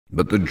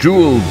But the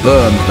jewel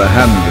burned the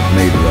hand of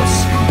Maedhros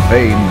in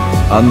pain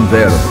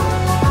unbearable.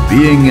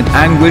 Being in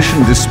anguish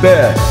and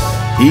despair,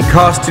 he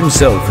cast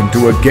himself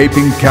into a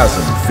gaping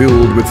chasm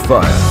filled with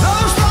fire.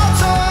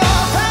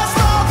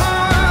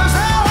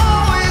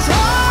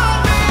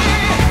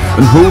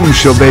 And whom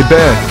shall they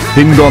bear?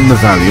 Hingon the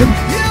Valiant?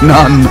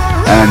 None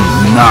and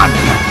none.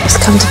 He's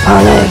come to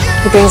parley.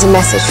 He brings a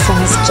message from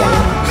his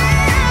general.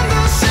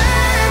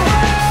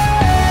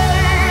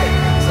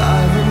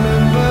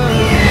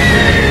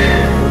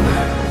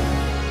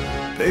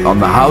 On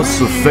the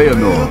house of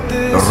Feanor,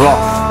 the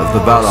wrath of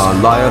the Valar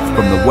lieth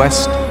from the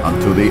west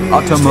unto the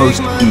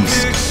uttermost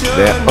east.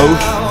 Their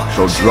oath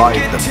shall drive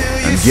them,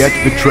 and yet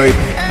betray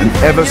them, and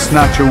ever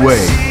snatch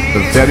away the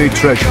very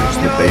treasures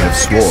that they have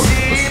sworn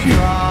to pursue.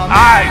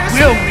 I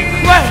will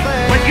reclaim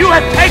what you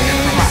have taken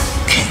from us!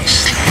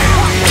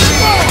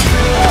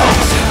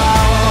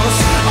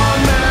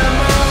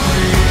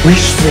 We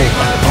swore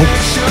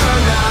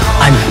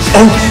an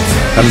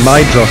oath. And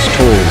Maedhros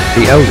told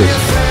the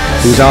eldest,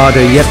 whose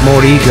ardour yet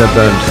more eager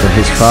burnt than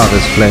his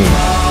father's flame,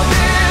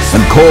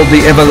 and called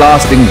the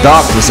everlasting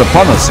darkness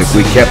upon us if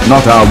we kept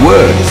not our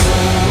word.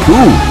 Who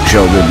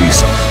shall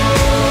release us?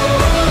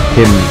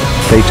 him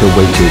fate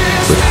awaited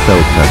with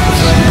fell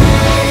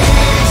purpose.